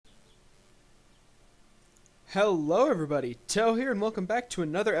Hello everybody, Tell here and welcome back to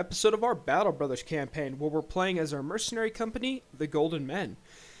another episode of our Battle Brothers campaign where we're playing as our mercenary company, the Golden Men.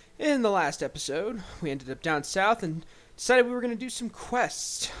 In the last episode, we ended up down south and decided we were going to do some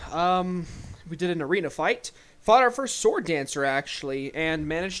quests. We did an arena fight, fought our first sword dancer actually, and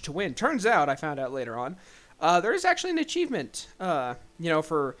managed to win. Turns out, I found out later on, there is actually an achievement,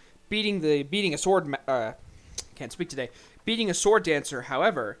 for beating a sword, can't speak today, beating a sword dancer.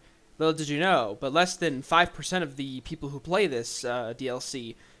 However, little did you know, but less than 5% of the people who play this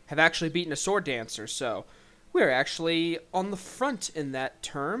DLC have actually beaten a sword dancer, so we're actually on the front in that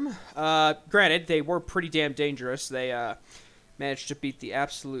term. Granted, they were pretty damn dangerous. They managed to beat the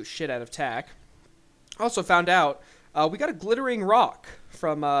absolute shit out of TAC. Also found out we got a glittering rock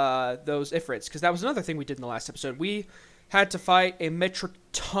from those Ifrits, because that was another thing we did in the last episode. We had to fight a metric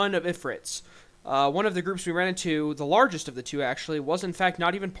ton of Ifrits. One of the groups we ran into, the largest of the two actually, was in fact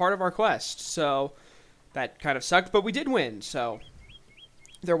not even part of our quest, so that kind of sucked, but we did win, so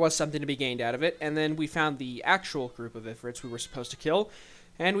there was something to be gained out of it. And then we found the actual group of Ifrits we were supposed to kill,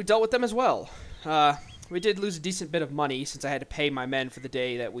 and we dealt with them as well. We did lose a decent bit of money since I had to pay my men for the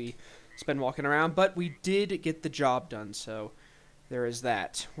day that we spent walking around, but we did get the job done, so there is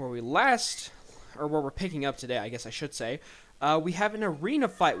that. Where we're picking up today, I guess I should say, we have an arena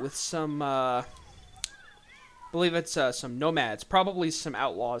fight with some, I believe it's some nomads, probably some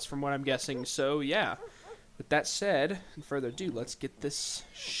outlaws from what I'm guessing. So yeah, with that said, without further ado, let's get this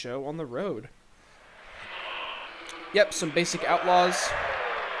show on the road. Yep, some basic outlaws.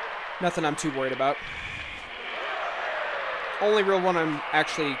 Nothing I'm too worried about. Only real one I'm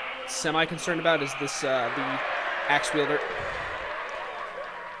actually semi-concerned about is this, the axe wielder.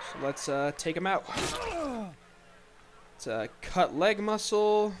 So let's take him out. Cut leg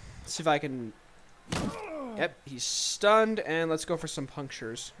muscle. Let's see if I can... Yep, he's stunned, and let's go for some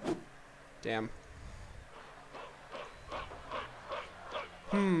punctures. Damn.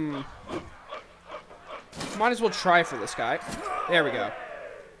 Might as well try for this guy. There we go.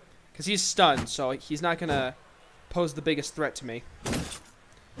 Because he's stunned, so he's not gonna pose the biggest threat to me.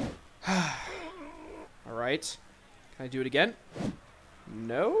 Alright. Can I do it again?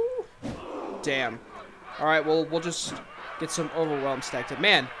 No? Damn. Alright, well, we'll just get some overwhelm stacked up.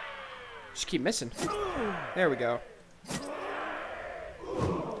 Man, just keep missing. There we go.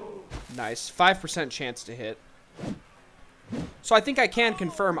 Nice. 5% chance to hit. So I think I can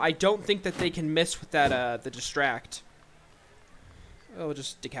confirm, I don't think that they can miss with that, the distract. We'll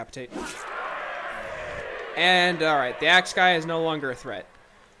just decapitate. And, alright, the axe guy is no longer a threat.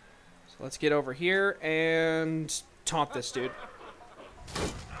 So let's get over here and taunt this dude.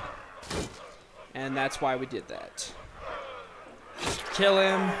 And that's why we did that. Kill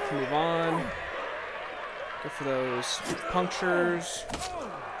him, move on. Go for those punctures.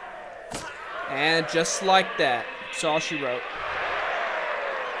 And just like that, that's all she wrote.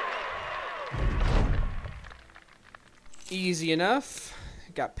 Easy enough.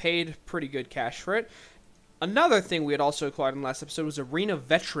 Got paid pretty good cash for it. Another thing we had also acquired in the last episode was Arena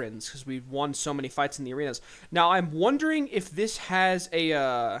Veterans, because we've won so many fights in the arenas. Now, I'm wondering if this has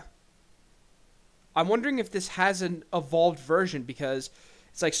a... I'm wondering if this has an evolved version, because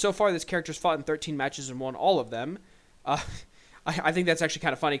it's like so far this character's fought in 13 matches and won all of them. I think that's actually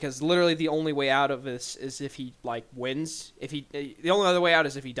kind of funny, because literally the only way out of this is if he like wins. The only other way out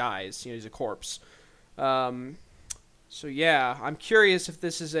is if he dies. You know, he's a corpse. So yeah, I'm curious if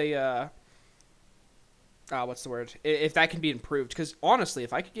this is a what's the word? If that can be improved, because honestly,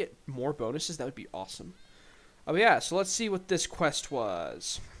 if I could get more bonuses, that would be awesome. Oh yeah, so let's see what this quest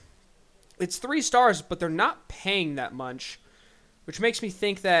was. It's 3 stars, but they're not paying that much, which makes me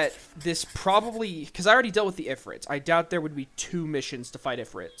think that this probably... Because I already dealt with the Ifrits. I doubt there would be 2 missions to fight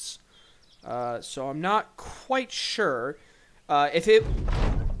Ifrits. So I'm not quite sure if it...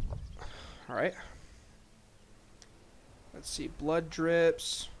 Alright. Let's see. Blood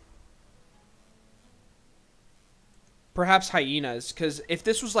drips. Perhaps hyenas, because if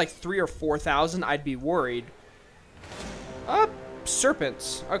this was like 3,000 or 4,000, I'd be worried.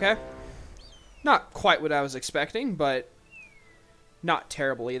 Serpents. Okay. Not quite what I was expecting, but not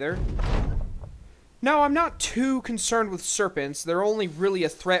terrible either. No, I'm not too concerned with serpents. They're only really a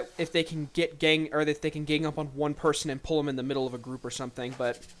threat if they can if they can gang up on one person and pull them in the middle of a group or something,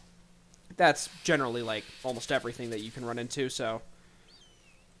 but that's generally like almost everything that you can run into, so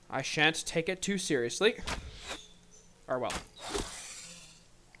I shan't take it too seriously. Or well.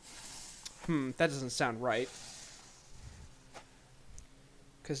 That doesn't sound right.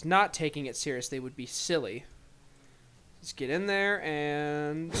 Because not taking it seriously would be silly. Let's get in there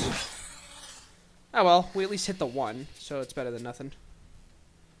and... Oh well, we at least hit the 1, so it's better than nothing.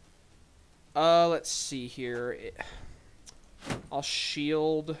 Let's see here. I'll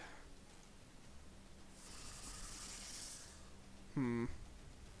shield.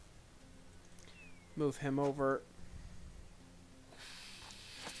 Move him over.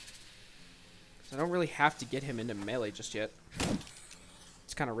 I don't really have to get him into melee just yet.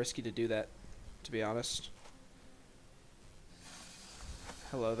 It's kind of risky to do that, to be honest.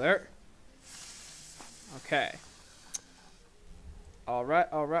 Hello there. Okay.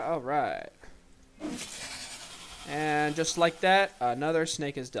 Alright, alright, alright. And just like that, another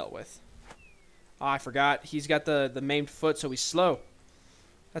snake is dealt with. Oh, I forgot. He's got the maimed foot, so he's slow.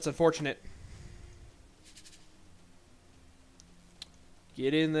 That's unfortunate.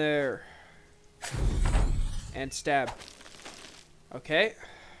 Get in there. And stab. Okay.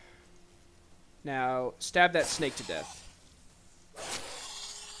 Now, stab that snake to death.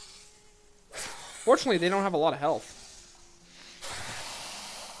 Fortunately, they don't have a lot of health.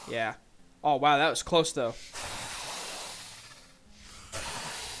 Yeah. Oh, wow, that was close, though.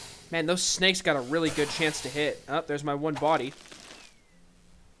 Man, those snakes got a really good chance to hit. Oh, there's my one body.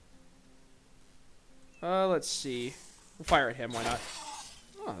 Let's see. We'll fire at him, why not?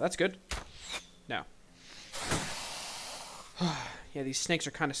 Oh, that's good. No. Yeah, these snakes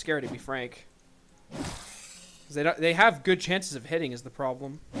are kind of scary, to be frank. 'Cause they have good chances of hitting is the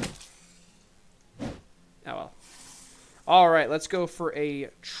problem. Oh, well. Alright, let's go for a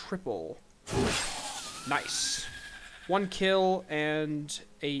triple. Nice. 1 kill and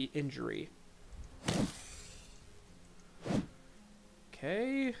a injury.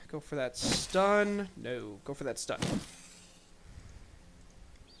 Okay, go for that stun. No, go for that stun.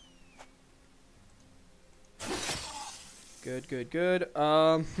 Good, good, good.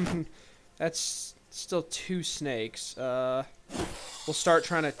 That's still 2 snakes. We'll start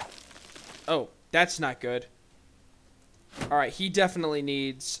trying to... Oh, that's not good. Alright, he definitely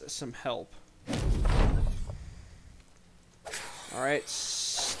needs some help. Alright,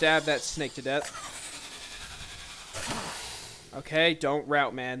 stab that snake to death. Okay, don't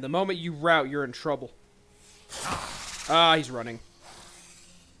rout, man. The moment you rout, you're in trouble. Ah, he's running.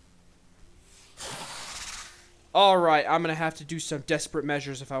 Alright, I'm gonna have to do some desperate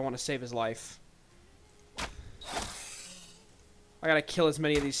measures if I want to save his life. I gotta kill as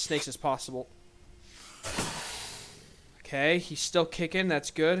many of these snakes as possible. Okay, he's still kicking. That's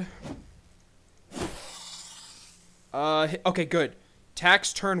good. Okay, good.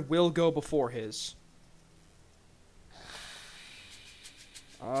 Tack's turn will go before his.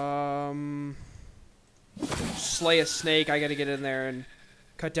 Slay a snake. I gotta get in there and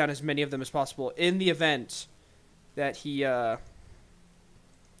cut down as many of them as possible. In the event that he, I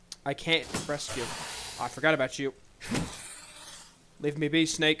can't rescue. Oh, I forgot about you. Leave me be,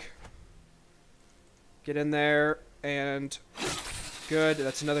 snake. Get in there, and... Good,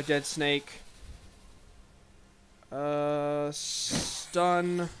 that's another dead snake.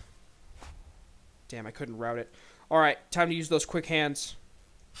 Stun. Damn, I couldn't route it. Alright, time to use those quick hands.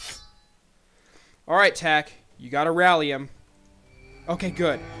 Alright, Tack. You gotta rally him. Okay,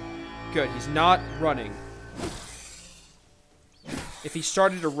 good. Good, he's not running. If he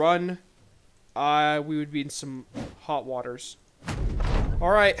started to run, we would be in some hot waters.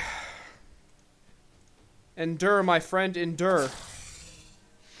 Alright. Endure, my friend, endure.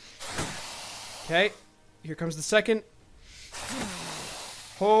 Okay, here comes the second.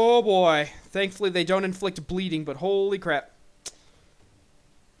 Oh boy. Thankfully they don't inflict bleeding, but holy crap.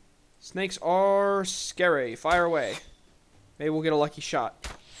 Snakes are scary. Fire away. Maybe we'll get a lucky shot.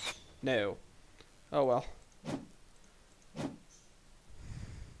 No. Oh well.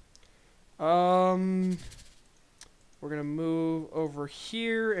 We're gonna move over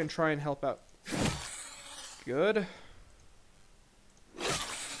here and try and help out. Good.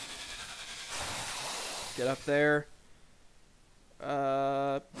 Get up there.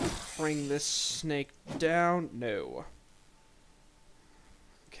 Bring this snake down. No.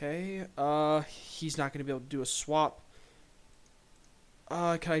 Okay. He's not gonna be able to do a swap.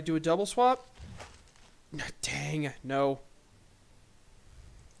 Can I do a double swap? No, dang, no.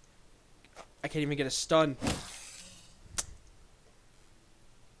 I can't even get a stun.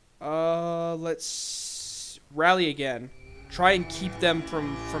 Let's rally again. Try and keep them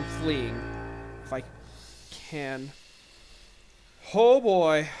from fleeing. If I can. Oh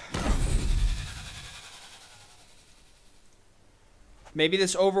boy. Maybe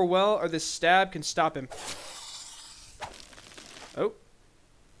this overwhelm or this stab can stop him. Oh.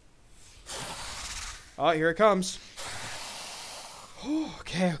 Oh, here it comes.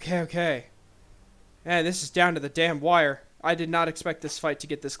 Okay, okay, okay. Man, this is down to the damn wire. I did not expect this fight to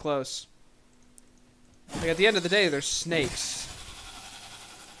get this close. Like, at the end of the day, there's snakes.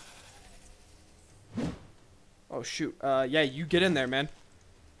 Oh, shoot. Yeah, you get in there, man.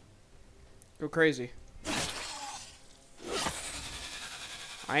 Go crazy.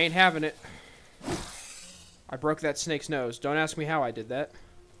 I ain't having it. I broke that snake's nose. Don't ask me how I did that.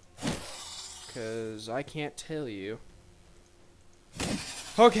 Because I can't tell you.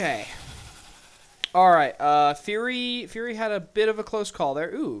 Okay. Alright, Fury had a bit of a close call there.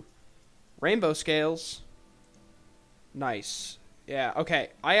 Ooh. Rainbow scales. Nice. Yeah, okay.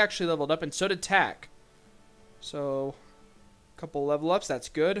 I actually leveled up, and so did Tack. So, a couple level ups. That's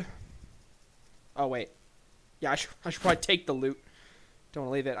good. Oh, wait. Yeah, I should probably take the loot. Don't want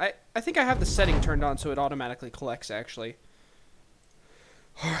to leave it. I think I have the setting turned on so it automatically collects, actually.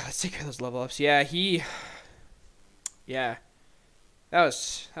 Alright, let's take care of those level ups. Yeah, Yeah. That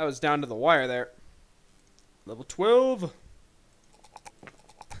was down to the wire there. Level 12.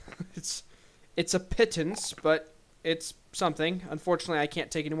 It's a pittance, but it's something. Unfortunately, I can't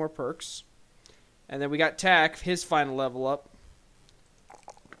take any more perks. And then we got Tack, his final level up.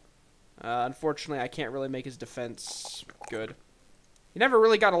 Unfortunately, I can't really make his defense good. He never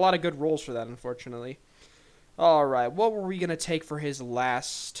really got a lot of good rolls for that, unfortunately. Alright, what were we going to take for his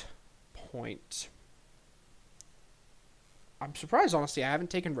last point? I'm surprised, honestly, I haven't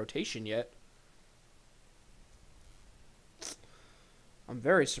taken rotation yet. I'm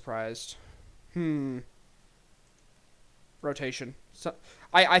very surprised. Rotation. So,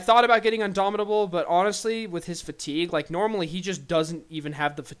 I thought about getting Undomitable, but honestly, with his fatigue, like, normally he just doesn't even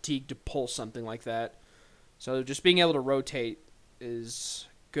have the fatigue to pull something like that. So just being able to rotate is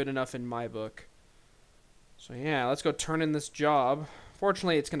good enough in my book. So yeah, let's go turn in this job.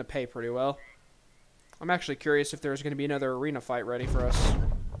 Fortunately, it's going to pay pretty well. I'm actually curious if there's going to be another arena fight ready for us.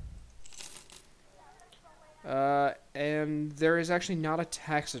 And there is actually not a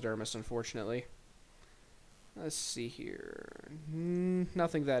taxidermist, unfortunately. Let's see here.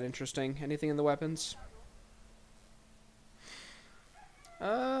 Nothing that interesting. Anything in the weapons?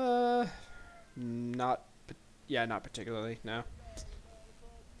 Not particularly, no.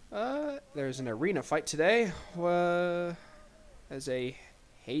 There's an arena fight today. As a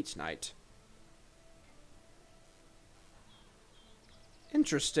hate night.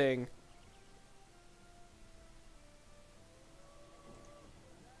 Interesting.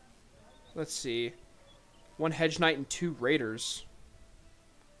 Let's see. 1 hedge knight and 2 raiders.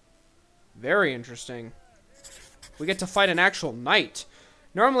 Very interesting. We get to fight an actual knight.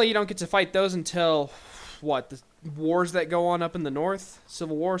 Normally you don't get to fight those until, what, the wars that go on up in the north?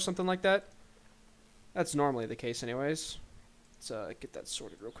 Civil War or something like that? That's normally the case anyways. Let's get that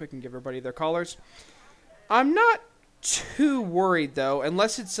sorted real quick and give everybody their collars. I'm not too worried though,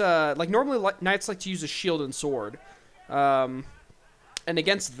 unless it's, like normally knights like to use a shield and sword. And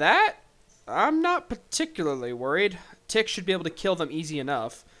against that, I'm not particularly worried. Tick should be able to kill them easy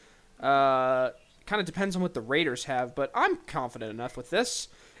enough. Kind of depends on what the raiders have, but I'm confident enough with this.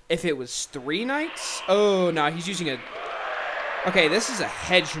 If it was 3 knights... Oh, no, he's using a... Okay, this is a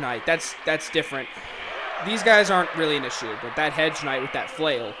hedge knight. That's different. These guys aren't really an issue, but that hedge knight with that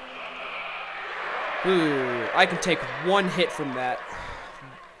flail... Ooh, I can take 1 hit from that.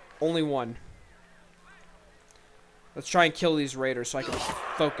 Only 1. Let's try and kill these raiders so I can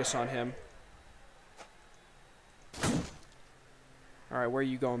focus on him. Alright, where are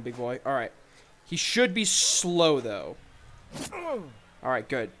you going, big boy? Alright. He should be slow, though. Alright,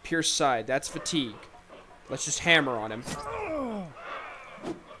 good. Pierce side. That's fatigue. Let's just hammer on him.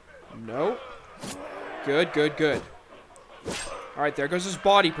 Nope. Good, good, good. Alright, there goes his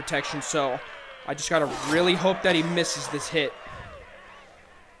body protection, so I just gotta really hope that he misses this hit.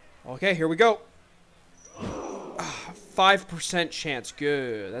 Okay, here we go. 5% chance.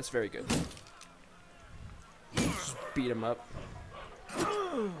 Good. That's very good. Just beat him up.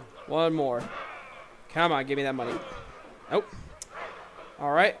 1 more. Come on, give me that money. Nope.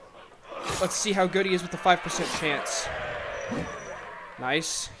 Alright. Let's see how good he is with the 5% chance.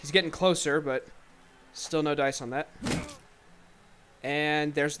 Nice. He's getting closer, but still no dice on that.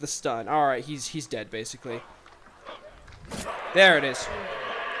 And there's the stun. Alright, he's dead, basically. There it is.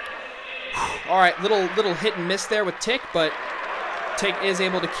 Alright, little hit and miss there with Tick, but Tick is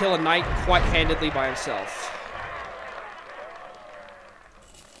able to kill a knight quite handedly by himself.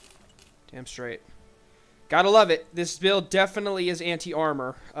 Damn straight. Gotta love it. This build definitely is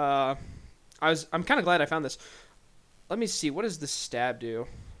anti-armor. I'm kind of glad I found this. Let me see. What does the stab do?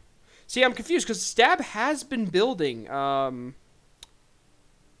 See, I'm confused because stab has been building.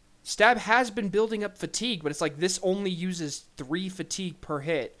 Stab has been building up fatigue, but it's like this only uses 3 fatigue per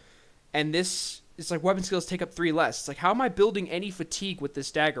hit. And this, it's like weapon skills take up 3 less. It's like, how am I building any fatigue with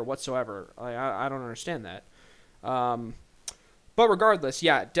this dagger whatsoever? I don't understand that. But regardless,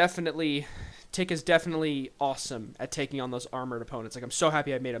 yeah, definitely Tick is definitely awesome at taking on those armored opponents. Like, I'm so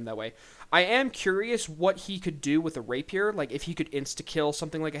happy I made him that way. I am curious what he could do with a rapier. Like, if he could insta-kill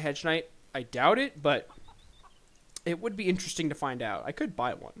something like a Hedge Knight. I doubt it, but it would be interesting to find out. I could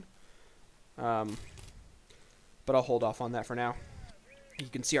buy one. But I'll hold off on that for now. You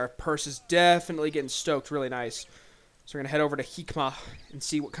can see our purse is definitely getting stoked really nice. So we're going to head over to Hikmah and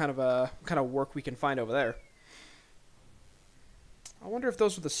see what kind of work we can find over there. I wonder if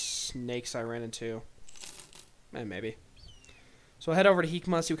those were the snakes I ran into. Maybe. So we'll head over to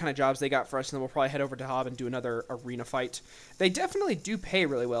Hikmah, see what kind of jobs they got for us, and then we'll probably head over to Hob and do another arena fight. They definitely do pay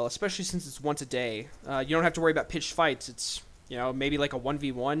really well, especially since it's once a day. You don't have to worry about pitched fights. It's, you know, maybe like a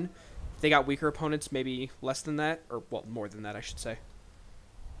 1v1. If they got weaker opponents, maybe less than that. Or, well, more than that, I should say.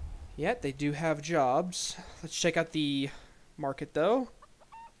 Yet, they do have jobs. Let's check out the market, though.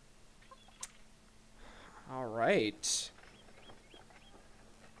 Alright.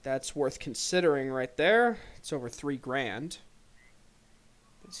 That's worth considering right there. It's over $3 grand.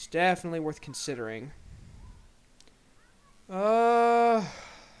 It's definitely worth considering. Let's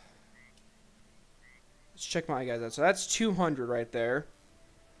check my guys out. So that's 200 right there,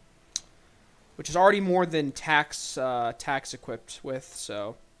 which is already more than tax equipped with.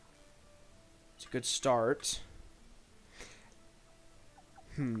 So it's a good start.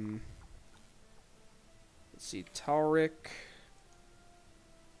 Let's see, Taurik.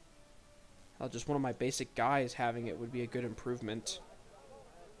 Just one of my basic guys having it would be a good improvement.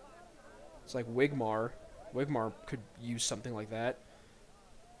 It's like Wigmar. Wigmar could use something like that.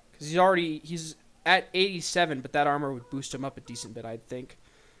 Because he's at 87, but that armor would boost him up a decent bit, I'd think.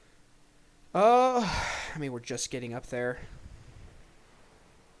 I mean, we're just getting up there.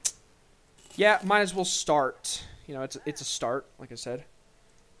 Yeah, might as well start. You know, it's a start, like I said.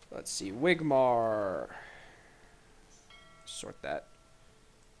 Let's see, Wigmar. Sort that.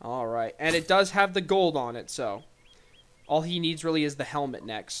 Alright, and it does have the gold on it, so all he needs really is the helmet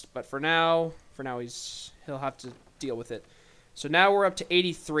next. But for now he'll have to deal with it. So now we're up to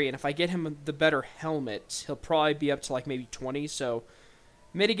 83, and if I get him the better helmet, he'll probably be up to like maybe 20, so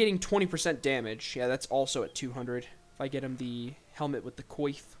mitigating 20% damage. Yeah, that's also at 200 if I get him the helmet with the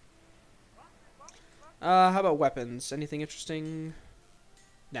coif. How about weapons? Anything interesting?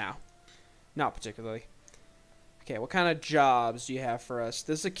 No, not particularly. Okay, what kind of jobs do you have for us?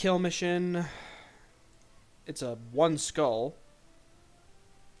 This is a kill mission. It's a 1 skull.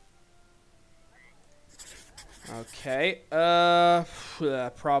 Okay, probably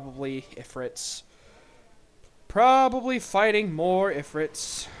Ifrits. Probably fighting more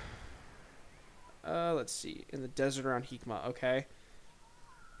Ifrits. Let's see, in the desert around Hikmah, okay.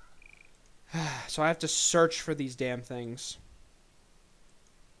 So I have to search for these damn things.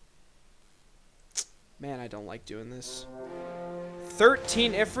 Man, I don't like doing this.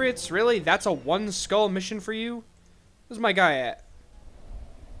 13 Ifrits? Really? That's a 1 skull mission for you? Where's my guy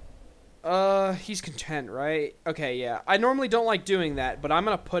at? He's content, right? Okay, yeah. I normally don't like doing that, but I'm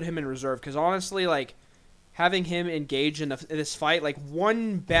gonna put him in reserve, because honestly, like, having him engage in this fight, like,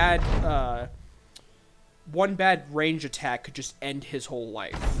 one bad range attack could just end his whole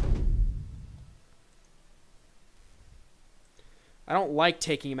life. I don't like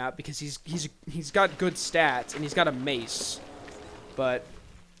taking him out because he's got good stats and he's got a mace, but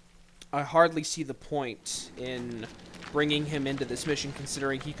I hardly see the point in bringing him into this mission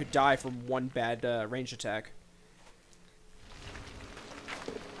considering he could die from one bad range attack.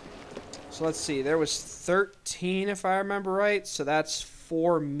 So let's see, there was 13 if I remember right, so that's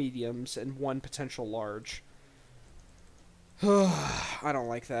 4 mediums and 1 potential large. I don't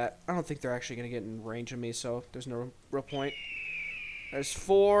like that. I don't think they're actually going to get in range of me, so there's no real point. There's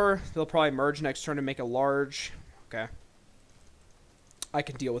 4. They'll probably merge next turn to make a large. Okay. I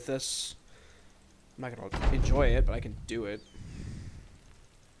can deal with this. I'm not going to enjoy it, but I can do it.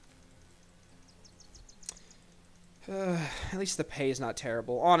 At least the pay is not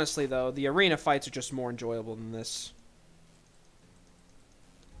terrible. Honestly, though, the arena fights are just more enjoyable than this.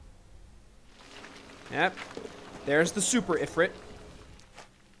 Yep. There's the super Ifrit.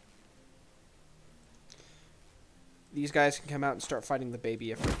 These guys can come out and start fighting the baby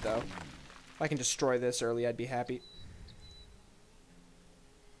Ifrit, though. If I can destroy this early, I'd be happy.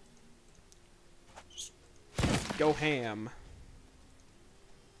 Just go ham.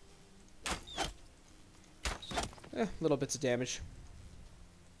 Little bits of damage.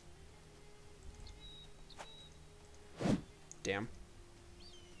 Damn.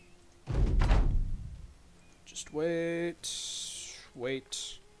 Just wait.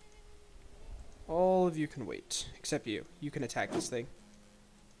 Wait. All of you can wait. Except you. You can attack this thing.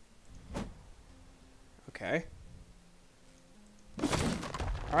 Okay.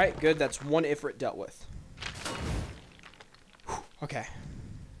 Alright, good. That's one Ifrit dealt with. Whew, okay.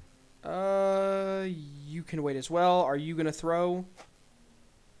 You can wait as well. Are you gonna throw?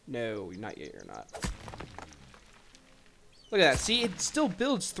 No, not yet. You're not. Look at that. See, it still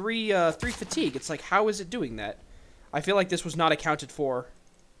builds three fatigue. It's like, how is it doing that? I feel like this was not accounted for.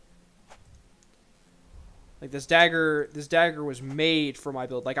 Like, this dagger was made for my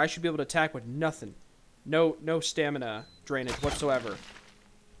build. Like, I should be able to attack with nothing. No stamina drainage whatsoever.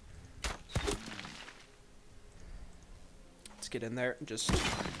 Let's get in there and just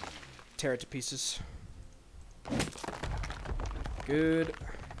tear it to pieces. Good.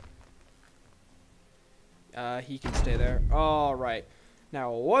 He can stay there. All right.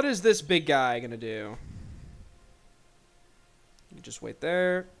 Now, what is this big guy gonna do? You just wait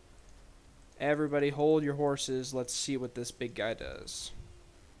there. Everybody hold your horses. Let's see what this big guy does.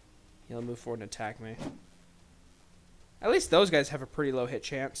 He'll move forward and attack me. At least those guys have a pretty low hit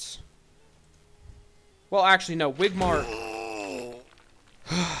chance. Well, actually, no. Wigmar...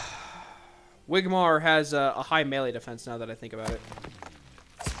 Wigmar has a high melee defense now that I think about it.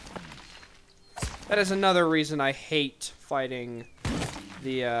 That is another reason I hate fighting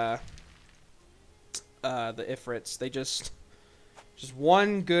the Ifrits. They just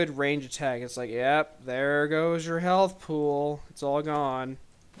one good range attack. It's like, yep, there goes your health pool. It's all gone.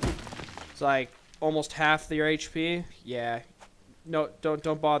 It's like almost half your HP. Yeah, no,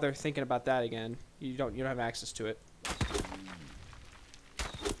 don't bother thinking about that again. You don't have access to it.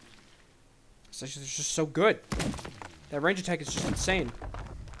 It's just so good. That range attack is just insane,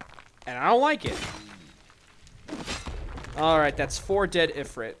 and I don't like it. All right, that's 4 dead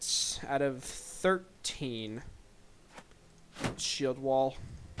Ifrits out of 13. Shield wall.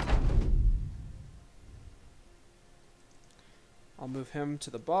 I'll move him to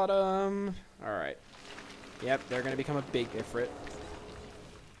the bottom. All right. Yep, they're going to become a big Ifrit.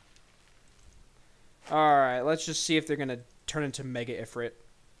 All right, let's just see if they're going to turn into Mega Ifrit.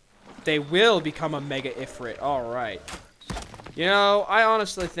 They will become a Mega Ifrit. All right. You know, I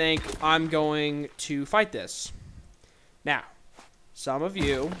honestly think I'm going to fight this. Now, some of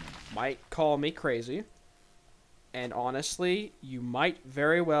you might call me crazy. And honestly, you might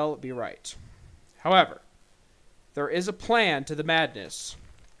very well be right. However, there is a plan to the madness.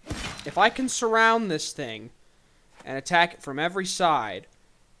 If I can surround this thing and attack it from every side,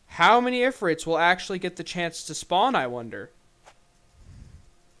 how many Ifrits will actually get the chance to spawn, I wonder?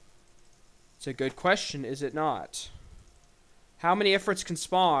 It's a good question, is it not? How many Ifrits can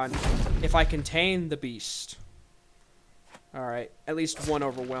spawn if I contain the beast? Alright, at least one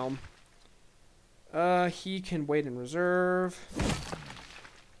overwhelm. He can wait in reserve.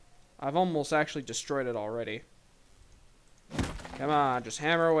 I've almost actually destroyed it already. Come on, just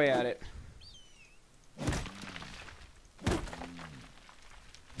hammer away at it.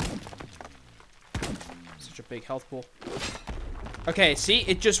 Such a big health pool. Okay, see?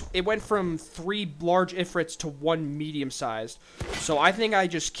 It went from 3 large Ifrits to 1 medium-sized. So I think I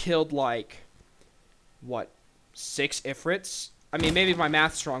just killed, like, what, 6 Ifrits? I mean, maybe my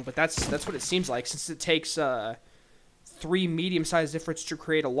math's wrong, but that's what it seems like. Since it takes 3 medium-sized Ifrits to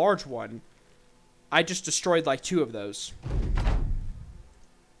create a large one, I just destroyed like 2 of those.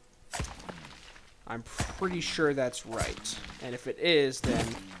 I'm pretty sure that's right. And if it is, then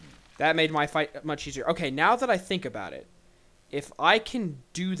that made my fight much easier. Okay, now that I think about it, if I can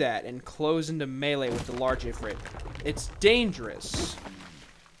do that and close into melee with the large Ifrit, it's dangerous.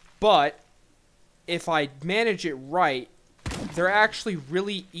 But if I manage it right, they're actually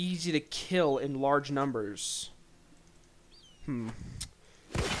really easy to kill in large numbers.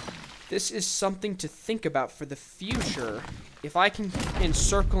 This is something to think about for the future. If I can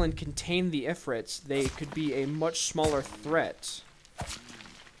encircle and contain the Ifrits, they could be a much smaller threat.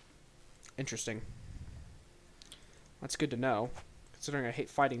 Interesting. That's good to know, considering I hate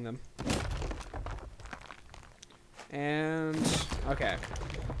fighting them. And, okay.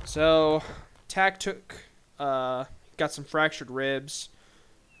 So, Tack took, got some fractured ribs,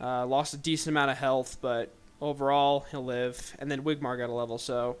 lost a decent amount of health, but overall, he'll live. And then Wigmar got a level,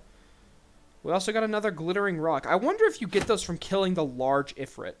 so... We also got another glittering rock. I wonder if you get those from killing the large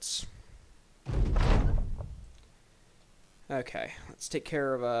Ifrits. Okay, let's take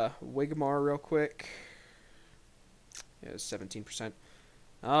care of Wigmar real quick. Yeah, 17%.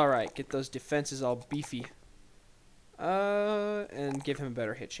 Alright, get those defenses all beefy. And give him a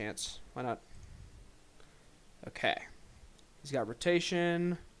better hit chance. Why not? Okay. He's got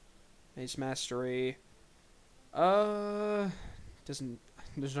rotation. Ace mastery.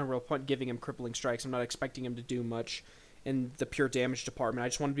 There's no real point giving him crippling strikes. I'm not expecting him to do much in the pure damage department. I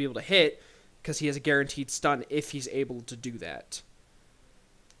just want to be able to hit because he has a guaranteed stun if he's able to do that.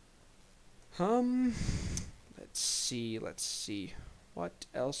 Um, let's see. What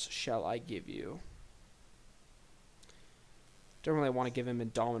else shall I give you? Don't really want to give him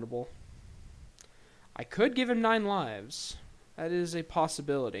Indomitable. I could give him 9 lives. That is a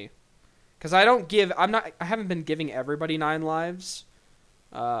possibility. Because I haven't been giving everybody 9 lives.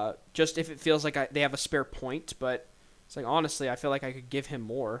 Just if it feels like they have a spare point, but it's like, honestly, I feel like I could give him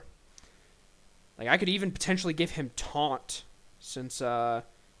more. Like, I could even potentially give him Taunt, since,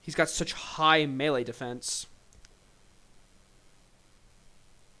 he's got such high melee defense.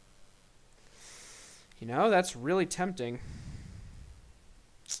 You know, that's really tempting.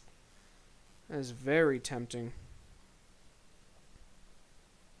 That is very tempting.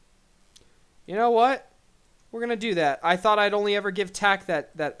 You know what? We're going to do that. I thought I'd only ever give Tack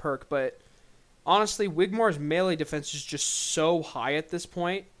that perk, but honestly, Wigmore's melee defense is just so high at this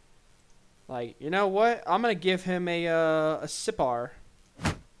point. Like, you know what? I'm going to give him a Sipar.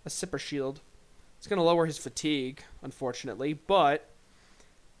 A Sipper Shield. It's going to lower his fatigue, unfortunately, but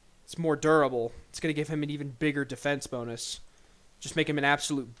it's more durable. It's going to give him an even bigger defense bonus. Just make him an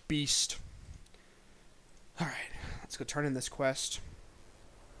absolute beast. Alright, let's go turn in this quest.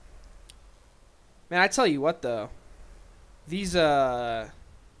 Man, I tell you what, though. These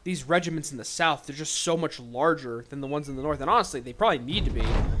regiments in the south, they're just so much larger than the ones in the north. And honestly, they probably need to be.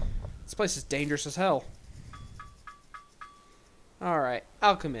 This place is dangerous as hell. Alright,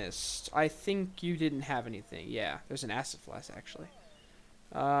 Alchemist. I think you didn't have anything. Yeah, there's an Acid Flask, actually.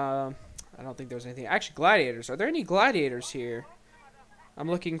 I don't think there's anything. Actually, Gladiators. Are there any Gladiators here? I'm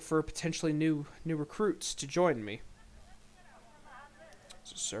looking for potentially new recruits to join me.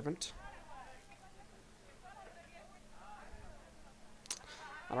 It's a servant.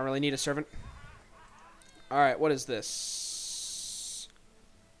 I don't really need a servant. Alright, what is this?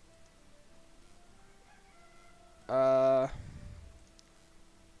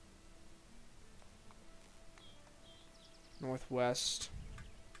 Northwest.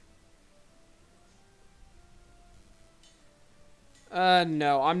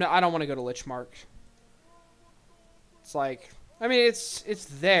 No, I'm not. I don't want to go to Lichmark. It's like, I mean, it's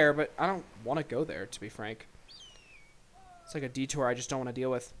there, but I don't want to go there, to be frank. It's like a detour I just don't want to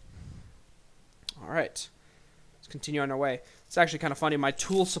deal with. Alright. Let's continue on our way. It's actually kind of funny. My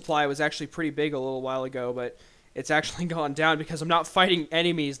tool supply was actually pretty big a little while ago, but it's actually gone down because I'm not fighting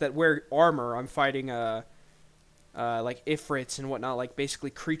enemies that wear armor. I'm fighting, like Ifrits and whatnot, like basically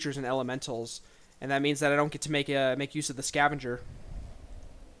creatures and elementals. And that means that I don't get to make use of the scavenger.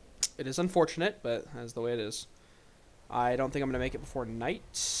 It is unfortunate, but that's the way it is. I don't think I'm going to make it before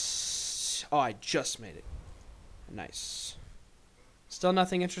night. Oh, I just made it. Nice. Still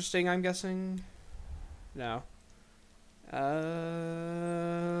nothing interesting, I'm guessing? No.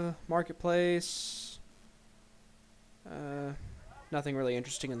 Marketplace. Nothing really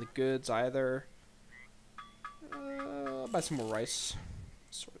interesting in the goods either. I'll buy some more rice.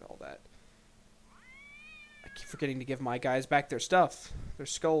 Sort all that. I keep forgetting to give my guys back their stuff. Their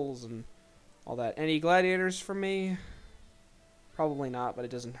skulls and all that. Any gladiators for me? Probably not, but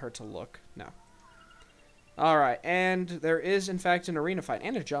it doesn't hurt to look. No. Alright, and there is, in fact, an arena fight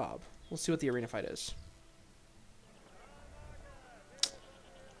and a job. We'll see what the arena fight is.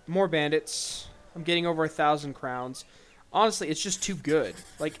 More bandits. I'm getting over 1,000 crowns. Honestly, it's just too good.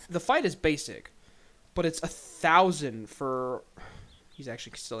 Like, the fight is basic, but it's 1,000 for... He's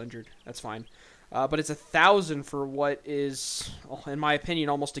actually still injured. That's fine. But it's 1,000 for what is, in my opinion,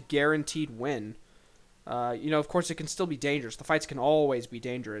 almost a guaranteed win. You know, of course, it can still be dangerous. The fights can always be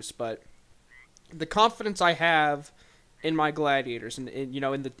dangerous, but the confidence I have in my gladiators, and you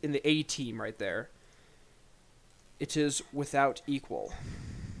know, in the A team right there, it is without equal.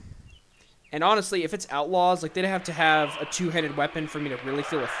 And honestly, if it's outlaws, like, they'd have to have a two-handed weapon for me to really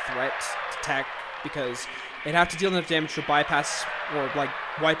feel a threat to attack, because they'd have to deal enough damage to bypass or like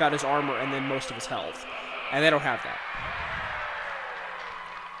wipe out his armor and then most of his health, and they don't have that.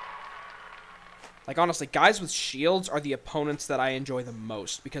 Like, honestly, guys with shields are the opponents that I enjoy the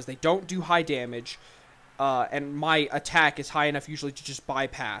most, because they don't do high damage, and my attack is high enough usually to just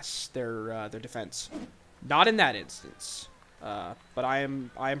bypass their defense. Not in that instance, but I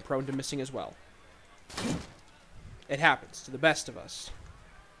am prone to missing as well. It happens to the best of us.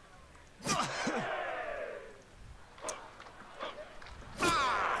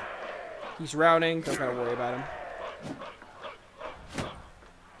 He's routing. Don't gotta worry about him.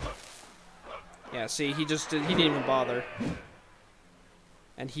 Yeah, see, he didn't even bother.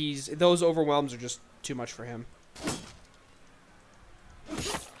 And those overwhelms are just too much for him.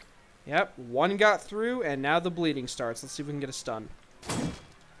 Yep, one got through, and now the bleeding starts. Let's see if we can get a stun.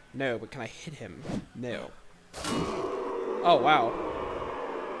 No, but can I hit him? No. Oh, wow.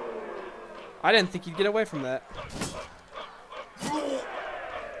 I didn't think you'd get away from that.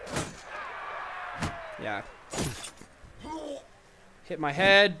 Yeah. Hit my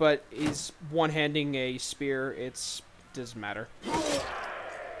head, but he's one-handing a spear. Doesn't matter.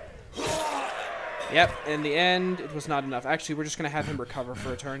 Yep, in the end, it was not enough. Actually, we're just going to have him recover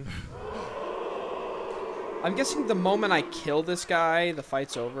for a turn. I'm guessing the moment I kill this guy, the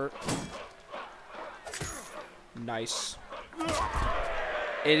fight's over. Nice.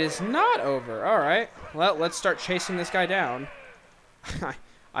 It is not over. Alright. Well, let's start chasing this guy down.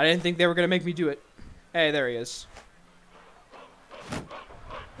 I didn't think they were going to make me do it. Hey, there he is.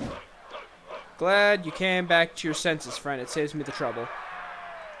 Glad you came back to your senses, friend. It saves me the trouble.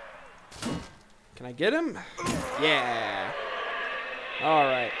 Can I get him? Yeah.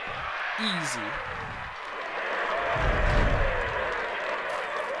 Alright. Easy.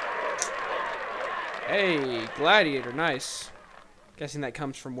 Hey, gladiator. Nice. Guessing that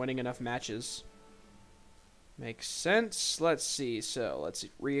comes from winning enough matches. Makes sense. Let's see. So, let's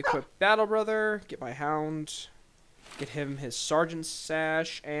re-equip Battle Brother. Get my hound. Get him his sergeant's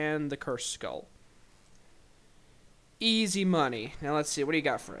sash and the cursed skull. Easy money. Now let's see. What do you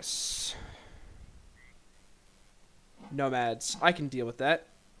got for us? Nomads. I can deal with that.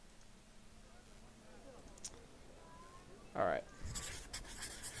 Alright.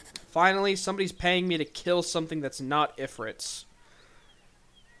 Finally, somebody's paying me to kill something that's not Ifrits.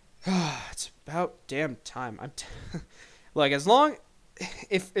 It's about damn time. Look, as long...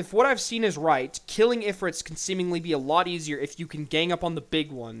 If what I've seen is right, killing Ifrits can seemingly be a lot easier if you can gang up on the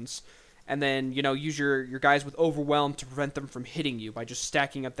big ones. And then, you know, use your guys with Overwhelm to prevent them from hitting you by just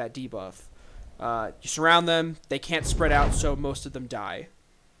stacking up that debuff. You surround them, they can't spread out, so most of them die.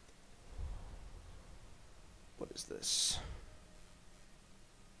 What is this?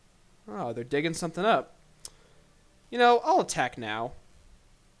 Oh, they're digging something up. You know, I'll attack now.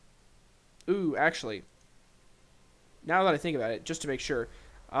 Ooh, actually. Now that I think about it, just to make sure.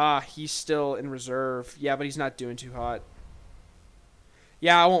 He's still in reserve. Yeah, but he's not doing too hot.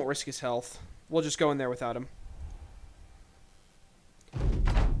 Yeah, I won't risk his health. We'll just go in there without him.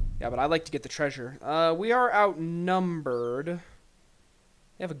 Yeah, but I'd like to get the treasure. We are outnumbered.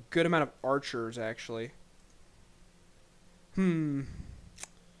 They have a good amount of archers, actually.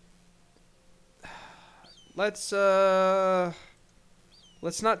 Let's not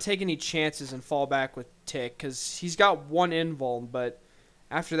take any chances and fall back with Tick, because he's got one invuln, but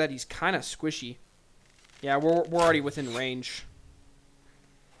after that he's kind of squishy. Yeah, we're already within range.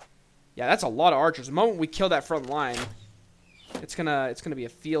 Yeah, that's a lot of archers. The moment we kill that front line, it's gonna be a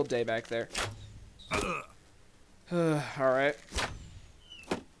field day back there. Alright.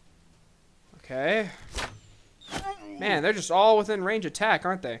 Okay. Man, they're just all within range attack,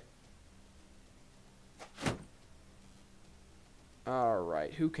 aren't they?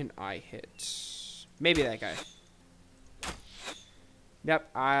 Alright, who can I hit? Maybe that guy. Yep,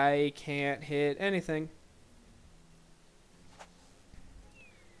 I can't hit anything.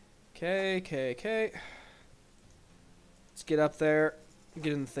 Okay. Let's get up there.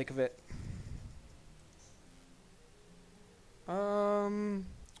 Get in the thick of it.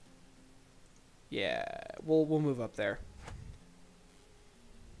 Yeah, we'll move up there.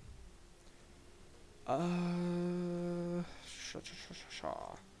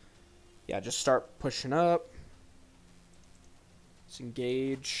 Yeah, just start pushing up. Let's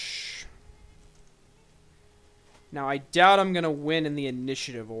engage. Now, I doubt I'm going to win in the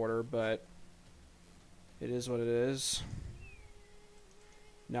initiative order, but it is what it is.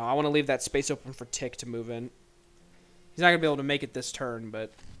 No, I want to leave that space open for Tick to move in. He's not going to be able to make it this turn,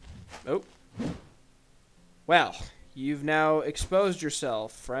 but... Oh. Well, you've now exposed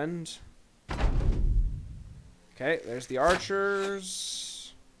yourself, friend. Okay, there's the archers.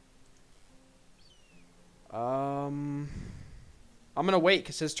 I'm going to wait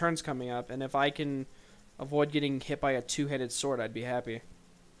because his turn's coming up, and if I can avoid getting hit by a two-headed sword, I'd be happy.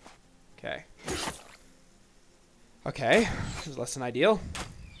 Okay. Okay, this is less than ideal.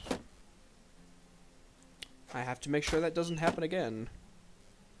 I have to make sure that doesn't happen again.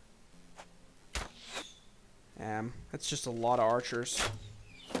 That's just a lot of archers.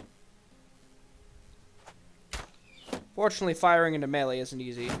 Fortunately, firing into melee isn't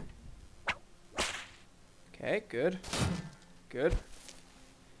easy. Okay, good. Good.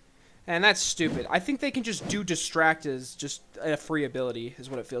 And that's stupid. I think they can just do distract as just a free ability, is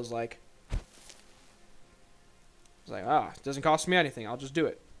what it feels like. It's like, it doesn't cost me anything. I'll just do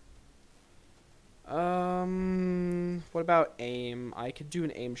it. What about aim? I could do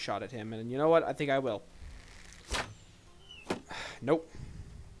an aim shot at him, and you know what? I think I will. Nope.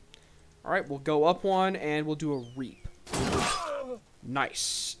 Alright, we'll go up one, and we'll do a reap.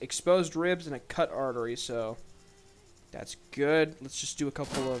 Nice. Exposed ribs and a cut artery, so that's good. Let's just do a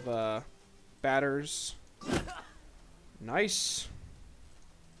couple of batters. Nice.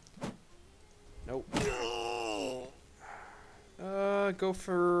 Nope. Go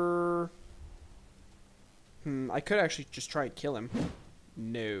for... I could actually just try and kill him.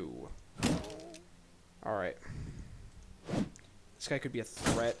 No. Alright. This guy could be a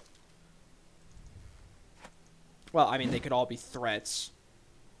threat. Well, I mean, they could all be threats.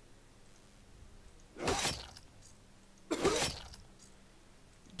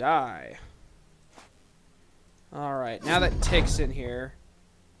 Die. Alright, now that Tick's in here,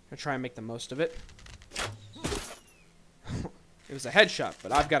 I'm gonna try and make the most of it. It was a headshot,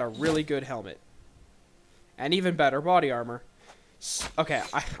 but I've got a really good helmet. And even better body armor. Okay,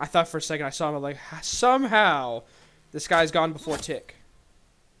 I thought for a second I saw him, like, somehow this guy's gone before Tick.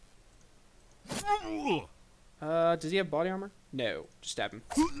 Does he have body armor? No. Just stab him.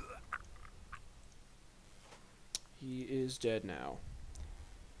 He is dead now.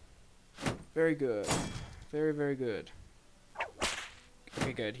 Very good. Very, very good.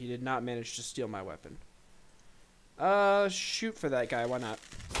 Okay, good. He did not manage to steal my weapon. Shoot for that guy. Why not?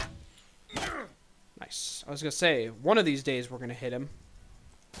 Nice. I was gonna say, one of these days we're gonna hit him.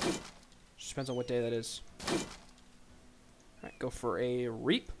 Just depends on what day that is. Alright, go for a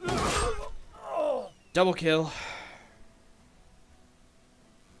reap. Double kill.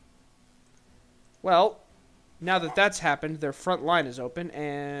 Well, now that that's happened, their front line is open,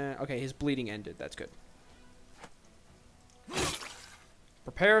 and... Okay, his bleeding ended. That's good.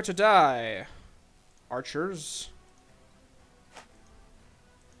 Prepare to die. Archers.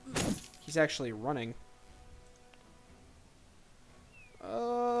 He's actually running.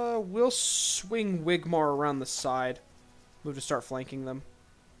 We'll swing Wigmar around the side. Move to start flanking them.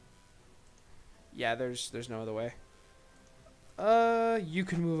 Yeah, there's no other way. You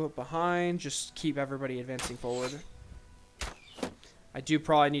can move up behind. Just keep everybody advancing forward. I do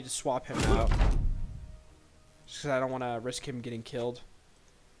probably need to swap him out. Just because I don't want to risk him getting killed.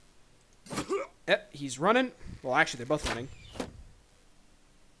 Yep, he's running. Well, actually, they're both running.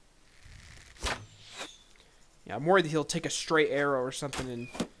 Yeah, I'm worried that he'll take a stray arrow or something and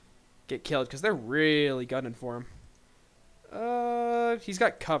get killed, because they're really gunning for him. He's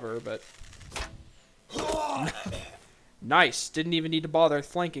got cover, but... Nice. Didn't even need to bother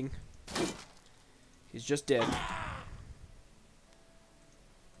flanking. He's just dead.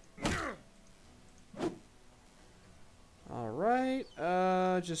 Alright.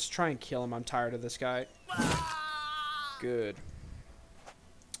 Just try and kill him. I'm tired of this guy. Good.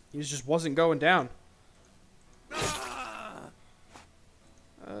 He just wasn't going down.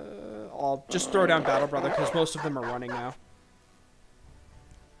 I'll just throw down Battle Brother, because most of them are running now.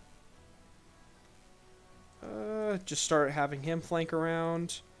 Just start having him flank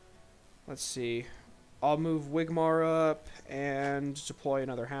around. Let's see. I'll move Wigmar up and deploy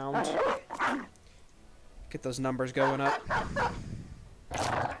another hound. Get those numbers going up.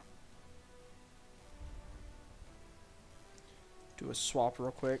 Do a swap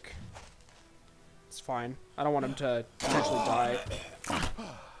real quick. It's fine. I don't want him to potentially die.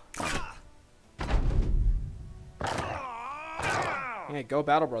 Hey, go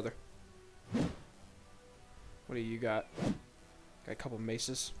Battle Brother. What do you got? Got a couple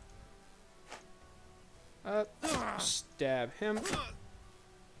maces. Stab him.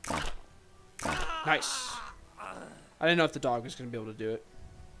 Nice. I didn't know if the dog was going to be able to do it.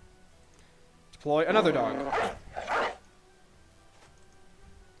 Deploy another dog.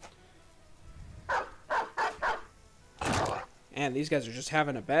 Man, these guys are just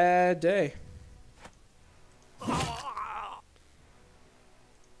having a bad day.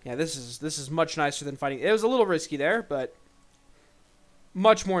 Yeah, this is much nicer than fighting. It was a little risky there, but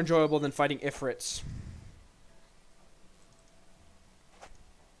much more enjoyable than fighting Ifrits.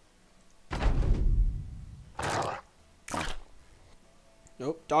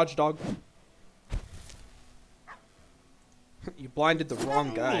 Nope, dodge dog. You blinded the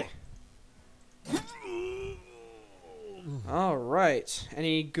wrong guy. Alright,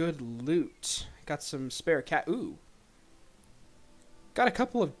 any good loot? Got some spare cat. Ooh. Got a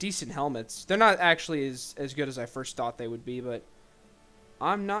couple of decent helmets. They're not actually as good as I first thought they would be, but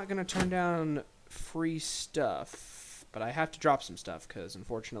I'm not going to turn down free stuff. But I have to drop some stuff, because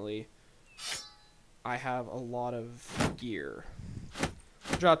unfortunately I have a lot of gear.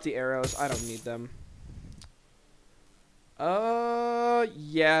 Drop the arrows. I don't need them.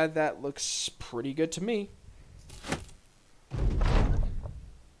 Yeah, that looks pretty good to me.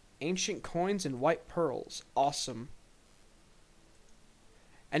 Ancient coins and white pearls. Awesome.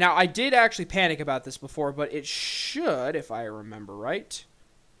 And now, I did actually panic about this before, but it should, if I remember right,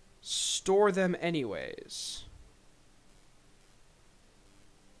 store them anyways.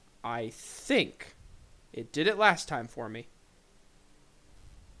 I think it did it last time for me.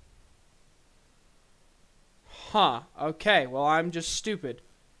 Huh. Okay, well, I'm just stupid.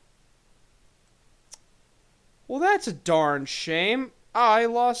 Well, that's a darn shame. I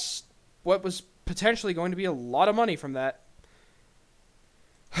lost what was potentially going to be a lot of money from that.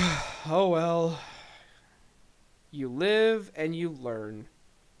 Oh well. You live and you learn.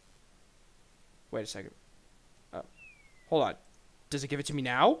 Wait a second. Hold on. Does it give it to me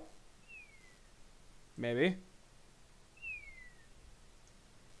now? Maybe.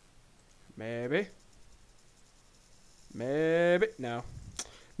 Maybe. Maybe. No.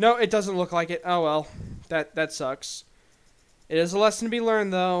 No, it doesn't look like it. Oh well. That sucks. It is a lesson to be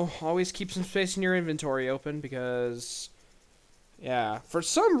learned, though. Always keep some space in your inventory open, because... yeah. For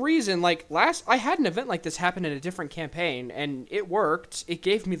some reason, like, I had an event like this happen in a different campaign, and it worked. It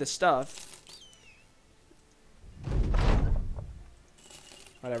gave me the stuff.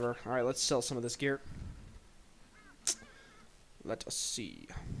 Whatever. Alright, let's sell some of this gear. Let us see.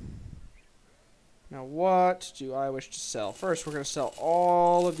 Now, what do I wish to sell? First, we're going to sell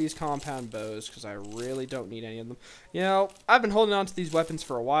all of these compound bows, because I really don't need any of them. You know, I've been holding on to these weapons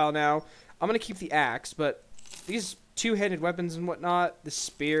for a while now. I'm going to keep the axe, but these two-handed weapons and whatnot, the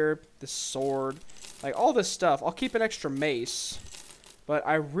spear, the sword, like all this stuff, I'll keep an extra mace, but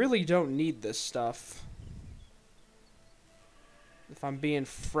I really don't need this stuff. If I'm being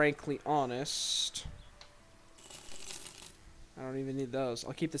frankly honest... I don't even need those.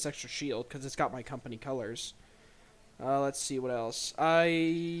 I'll keep this extra shield because it's got my company colors. Let's see what else.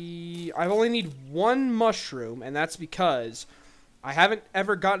 I only need one mushroom, and that's because I haven't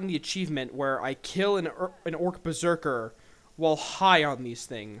ever gotten the achievement where I kill an orc berserker while high on these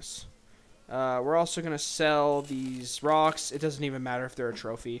things. We're also going to sell these rocks. It doesn't even matter if they're a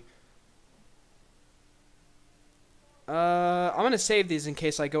trophy. I'm going to save these in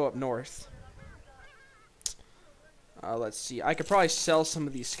case I go up north. Let's see. I could probably sell some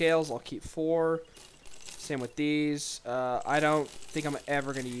of these scales. I'll keep 4. Same with these. I don't think I'm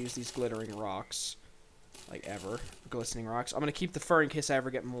ever going to use these glittering rocks. Like, ever. Glistening rocks. I'm going to keep the fur in case I ever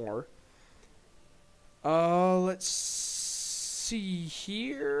get more. Let's see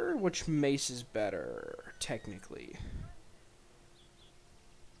here. Which mace is better, technically?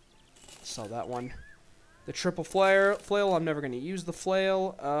 Sell that one. The triple flail, I'm never going to use the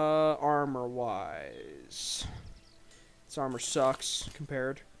flail. Armor-wise... this armor sucks,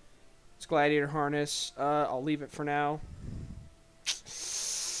 compared. It's gladiator harness. I'll leave it for now.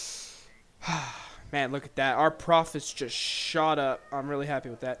 Man, look at that. Our profits just shot up. I'm really happy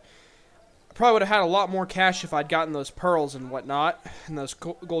with that. I probably would have had a lot more cash if I'd gotten those pearls and whatnot, and those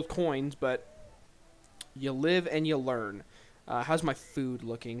gold coins, but you live and you learn. How's my food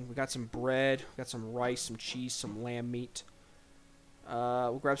looking? We got some bread, we got some rice, some cheese, some lamb meat.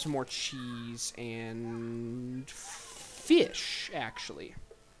 We'll grab some more cheese and... fish, actually.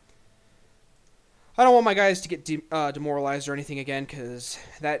 I don't want my guys to get demoralized or anything again, because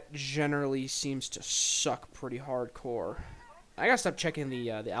that generally seems to suck pretty hardcore. I gotta stop checking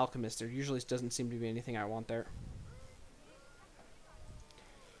the alchemist. There usually doesn't seem to be anything I want there.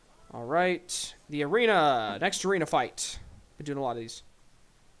 Alright. The arena. Next arena fight. Been doing a lot of these.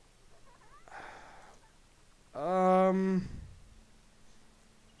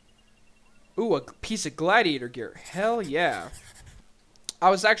 Ooh, a piece of gladiator gear. Hell yeah. I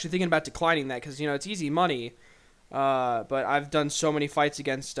was actually thinking about declining that because, you know, it's easy money. But I've done so many fights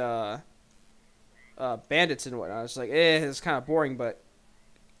against bandits and whatnot. I was like, it's kind of boring, but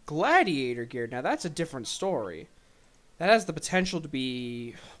gladiator gear, now that's a different story. That has the potential to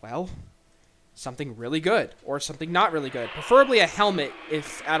be, well, something really good or something not really good. Preferably a helmet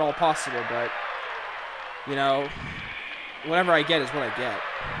if at all possible, but, you know, whatever I get is what I get.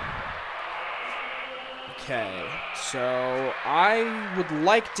 Okay, so I would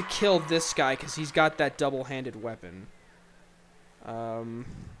like to kill this guy because he's got that double-handed weapon. I'm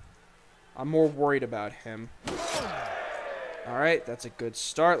more worried about him. Alright, that's a good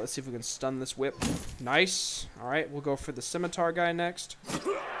start. Let's see if we can stun this whip. Nice. Alright, we'll go for the scimitar guy next.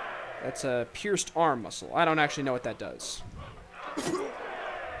 That's a pierced arm muscle. I don't actually know what that does.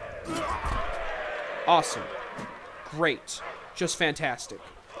 Awesome. Great. Just fantastic.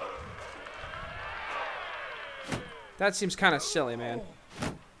 That seems kind of silly, man.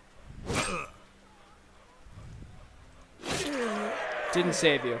 Didn't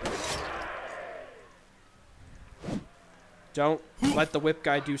save you. Don't let the whip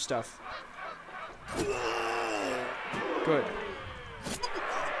guy do stuff. Good.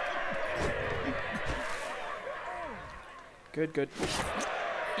 Good, good.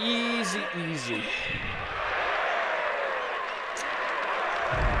 Easy, easy.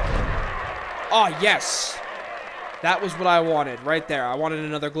 Oh, yes! That was what I wanted, right there. I wanted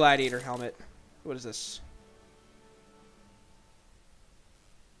another gladiator helmet. What is this?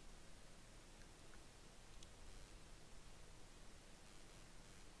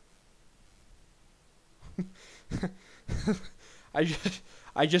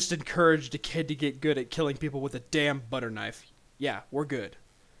 I just encouraged a kid to get good at killing people with a damn butter knife. Yeah, we're good.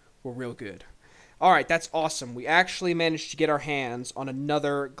 We're real good. Alright, that's awesome. We actually managed to get our hands on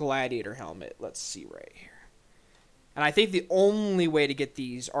another gladiator helmet. Let's see right here. And I think the only way to get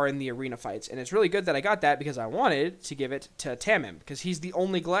these are in the arena fights. And it's really good that I got that because I wanted to give it to Tamim, because he's the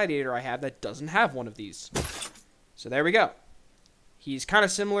only gladiator I have that doesn't have one of these. So there we go. He's kind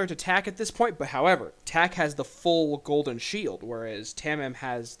of similar to Tak at this point, but however, Tak has the full golden shield, whereas Tamim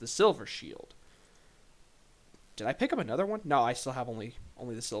has the silver shield. Did I pick up another one? No, I still have only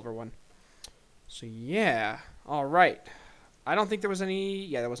the silver one. So yeah, all right. I don't think there was any.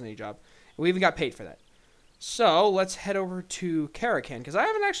 Yeah, there wasn't any job. We even got paid for that. So let's head over to Karakin, because I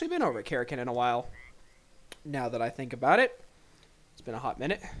haven't actually been over at Karakin in a while. Now that I think about it, it's been a hot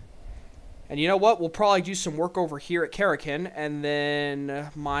minute. And you know what? We'll probably do some work over here at Karakin, and then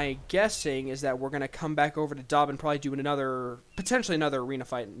my guessing is that we're going to come back over to Dob and probably do potentially another arena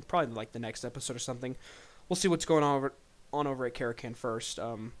fight, and probably like the next episode or something. We'll see what's going on over at Karakin first.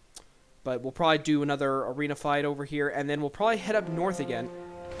 But we'll probably do another arena fight over here, and then we'll probably head up north again.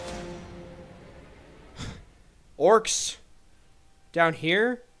 Orcs? Down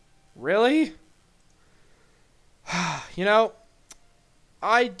here? Really? You know,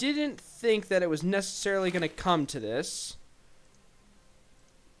 I didn't think that it was necessarily going to come to this,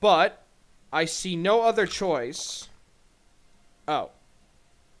 but I see no other choice. Oh.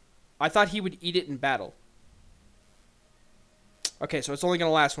 I thought he would eat it in battle. Okay, so it's only going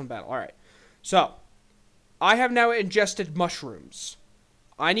to last one battle. Alright. So, I have now ingested mushrooms.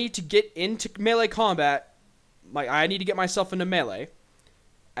 I need to get into melee combat. Like, I need to get myself into melee.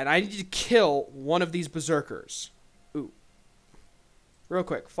 And I need to kill one of these berserkers. Ooh. Real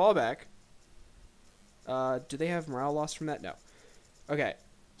quick, fall back. Do they have morale loss from that? No. Okay.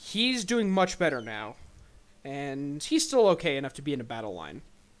 He's doing much better now. And he's still okay enough to be in a battle line.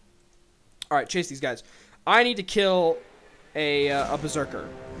 Alright, chase these guys. I need to kill a berserker.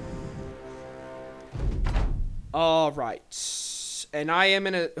 Alright. And I am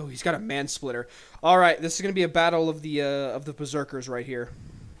in a... Oh, he's got a man splitter. Alright, this is going to be a battle of the berserkers right here.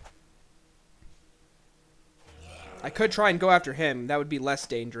 I could try and go after him. That would be less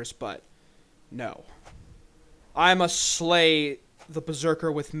dangerous, but no. I must slay the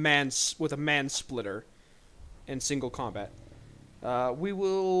berserker with a man splitter in single combat. We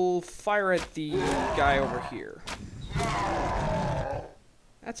will fire at the guy over here.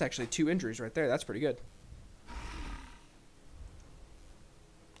 That's actually 2 injuries right there. That's pretty good.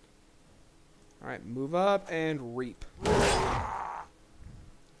 Alright, move up and reap. Ah,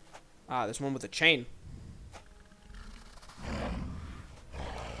 there's one with a chain.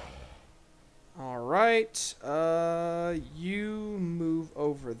 Alright, you move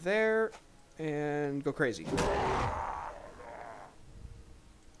over there and go crazy.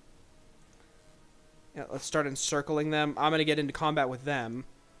 Yeah, let's start encircling them. I'm gonna get into combat with them.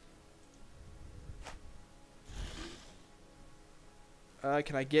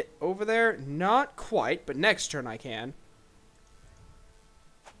 Can I get over there? Not quite, but next turn I can.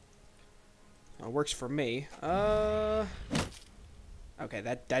 Works for me. Okay,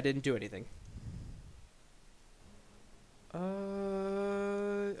 that didn't do anything.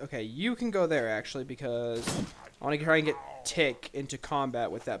 Okay, you can go there, actually, because I want to try and get Tick into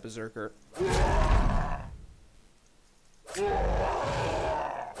combat with that berserker.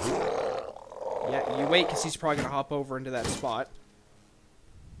 Yeah, you wait, because he's probably going to hop over into that spot.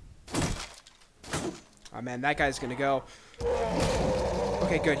 Oh, man, that guy's going to go.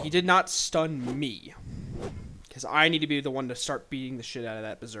 Okay, good. He did not stun me. Because I need to be the one to start beating the shit out of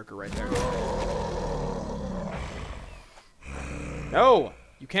that berserker right there. No!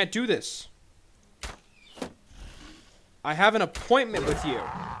 You can't do this. I have an appointment with you.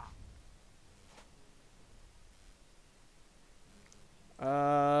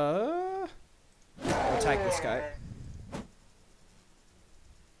 Attack this guy.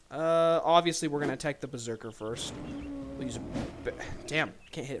 Obviously we're gonna attack the berserker first. We'll use a... Damn,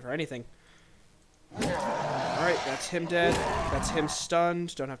 can't hit it for anything. Alright, that's him dead. That's him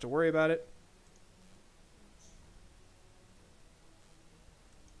stunned. Don't have to worry about it.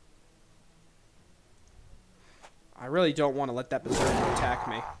 I really don't want to let that berserker attack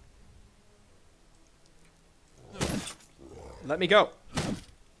me. Let me go.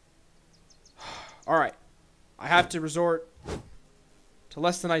 Alright. I have to resort to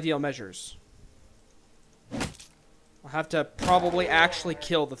less than ideal measures. I'll have to probably actually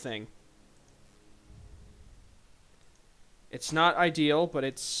kill the thing. It's not ideal, but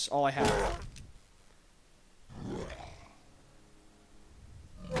it's all I have.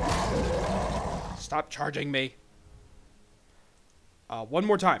 Stop charging me. One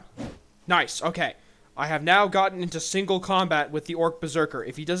more time. Nice, okay. I have now gotten into single combat with the Orc Berserker.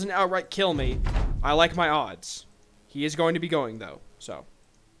 If he doesn't outright kill me, I like my odds. He is going to be going, though, so.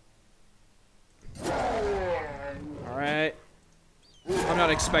 Alright. I'm not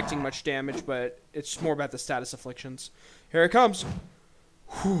expecting much damage, but it's more about the status afflictions. Here it comes.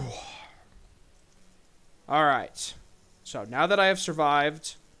 Whew. Alright. So, now that I have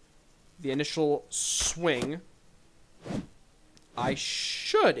survived the initial swing, I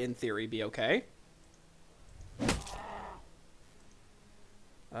should, in theory, be okay.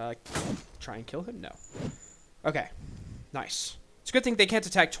 Try and kill him? No. Okay. Nice. It's a good thing they can't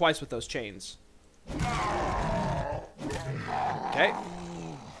attack twice with those chains. Okay.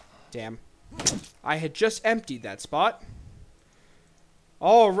 Damn. I had just emptied that spot.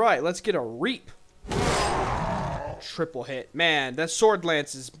 Alright, let's get a reap. Triple hit. Man, that sword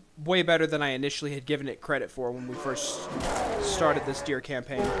lance is way better than I initially had given it credit for when we first started this deer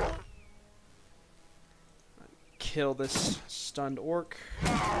campaign. Kill this stunned orc.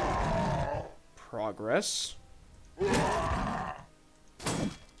 Progress.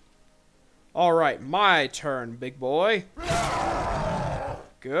 Alright, my turn, big boy.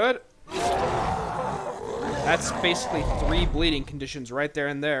 Good. That's basically 3 bleeding conditions right there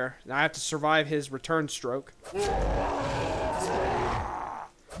and there. Now I have to survive his return stroke.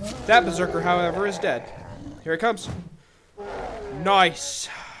 That berserker, however, is dead. Here it comes. Nice.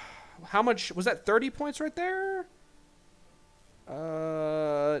 How much? Was that 30 points right there?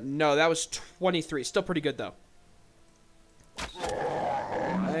 No, that was 23. Still pretty good, though.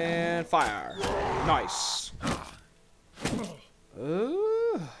 And fire. Nice.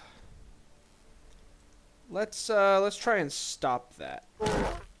 Let's try and stop that.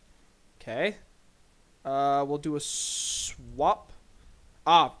 Okay. We'll do a swap.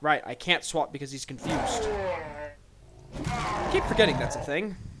 Ah, right. I can't swap because he's confused. I keep forgetting that's a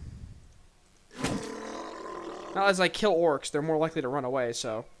thing. Now, as I kill orcs, they're more likely to run away,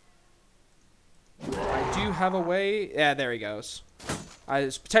 so. I do have a way. Yeah, there he goes. I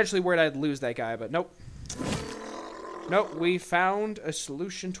was potentially worried I'd lose that guy, but nope. Nope, we found a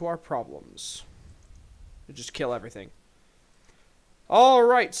solution to our problems. To just kill everything.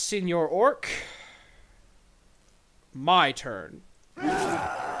 Alright, Senor Orc. My turn.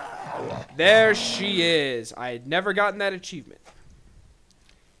 There she is. I had never gotten that achievement.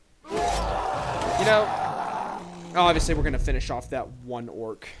 You know, obviously we're going to finish off that one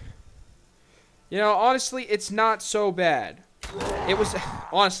orc. You know, honestly, it's not so bad. It was,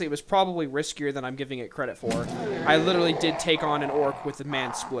 honestly, it was probably riskier than I'm giving it credit for. I literally did take on an orc with a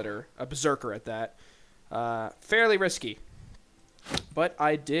man splitter, a berserker at that. Fairly risky. But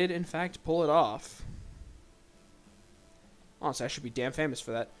I did, in fact, pull it off. Honestly, I should be damn famous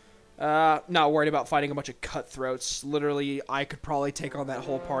for that. Not worried about fighting a bunch of cutthroats. Literally, I could probably take on that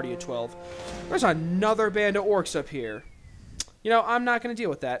whole party of 12. There's another band of orcs up here. You know, I'm not going to deal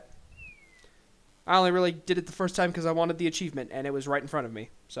with that. I only really did it the first time because I wanted the achievement, and it was right in front of me,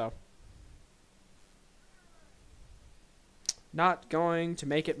 so. Not going to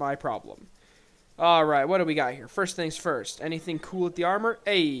make it my problem. Alright, what do we got here? First things first. Anything cool with the armor?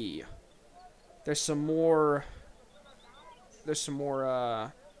 Hey! There's some more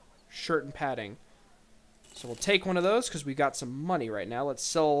shirt and padding. So we'll take one of those because we got some money right now. Let's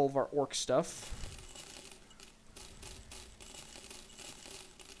sell all of our orc stuff.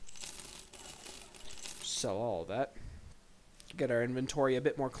 Sell all of that. Get our inventory a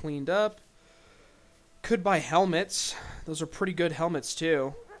bit more cleaned up. Could buy helmets. Those are pretty good helmets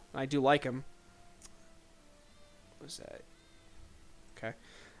too. I do like them. What was that? Okay.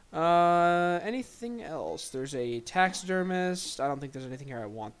 Anything else? There's a taxidermist. I don't think there's anything here I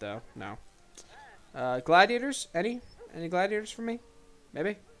want though. No. Gladiators? Any gladiators for me?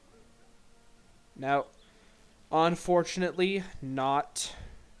 Maybe? No. Unfortunately, not.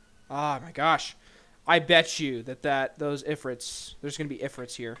 Oh my gosh. I bet you that those Ifrits, there's going to be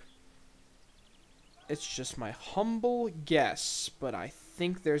Ifrits here. It's just my humble guess, but I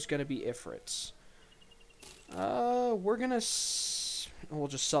think there's going to be Ifrits. We're going to, we'll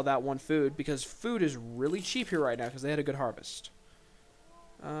just sell that one food, because food is really cheap here right now, because they had a good harvest.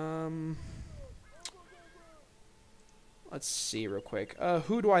 Let's see real quick.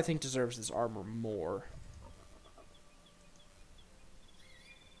 Who do I think deserves this armor more?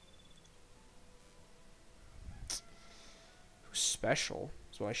 Special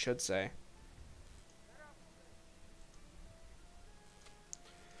is what I should say.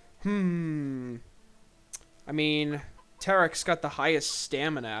 I mean, Tarek's got the highest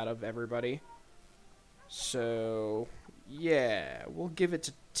stamina out of everybody. So, yeah, we'll give it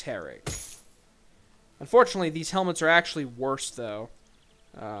to Tarek. Unfortunately, these helmets are actually worse, though,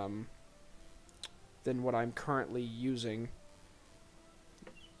 than what I'm currently using.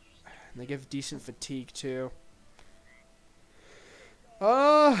 And they give decent fatigue, too.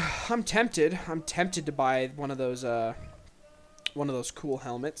 I'm tempted. I'm tempted to buy one of those cool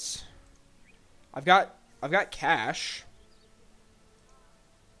helmets. I've got cash.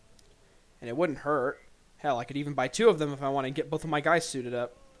 And it wouldn't hurt. Hell, I could even buy 2 of them if I want to get both of my guys suited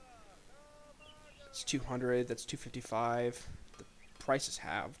up. That's 200, that's 255. The price is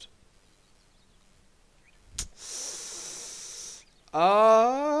halved.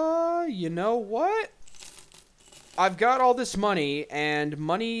 You know what? I've got all this money, and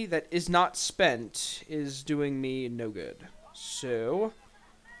money that is not spent is doing me no good. So,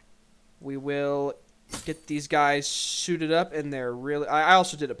 we will get these guys suited up, and they're really... I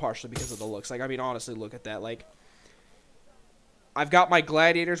also did it partially because of the looks. Like, I mean, honestly, look at that. Like, I've got my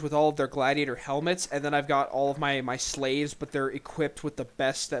gladiators with all of their gladiator helmets, and then I've got all of my slaves, but they're equipped with the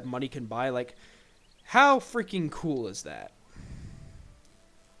best that money can buy. Like, how freaking cool is that?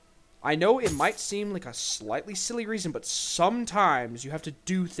 I know it might seem like a slightly silly reason, but sometimes you have to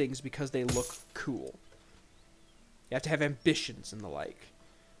do things because they look cool. You have to have ambitions and the like.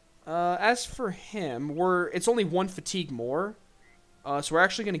 As for him, it's only 1 fatigue more. So we're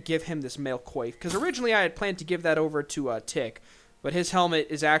actually going to give him this male coif. Because originally I had planned to give that over to Tick. But his helmet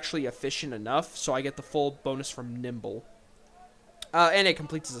is actually efficient enough, so I get the full bonus from Nimble. And it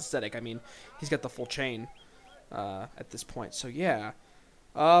completes his aesthetic. I mean, he's got the full chain at this point. So yeah.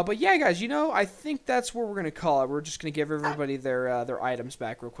 But yeah, guys, you know, I think that's what we're going to call it. We're just going to give everybody their items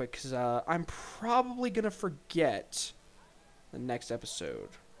back real quick. Because I'm probably going to forget the next episode.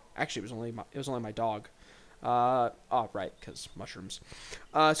 Actually, it was only my dog. Oh, right, because mushrooms.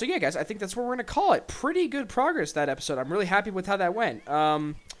 So yeah, guys, I think that's what we're going to call it. Pretty good progress that episode. I'm really happy with how that went.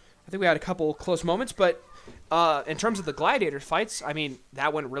 I think we had a couple close moments, but in terms of the gladiator fights, I mean,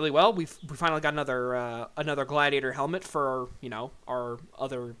 that went really well. We finally got another gladiator helmet for, you know, our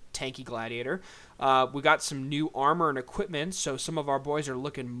other tanky gladiator. We got some new armor and equipment, so some of our boys are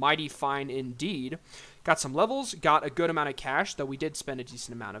looking mighty fine indeed. Got some levels, got a good amount of cash, though we did spend a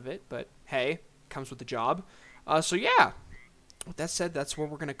decent amount of it, but hey, comes with the job. So yeah, with that said, that's what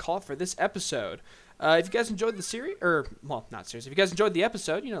we're going to call it for this episode. If you guys enjoyed the series, or, well, not series, if you guys enjoyed the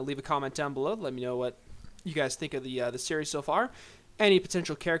episode, you know, leave a comment down below, let me know what you guys think of the series so far. Any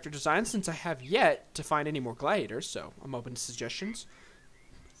potential character designs, since I have yet to find any more gladiators, so I'm open to suggestions.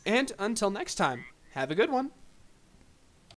 And until next time, have a good one.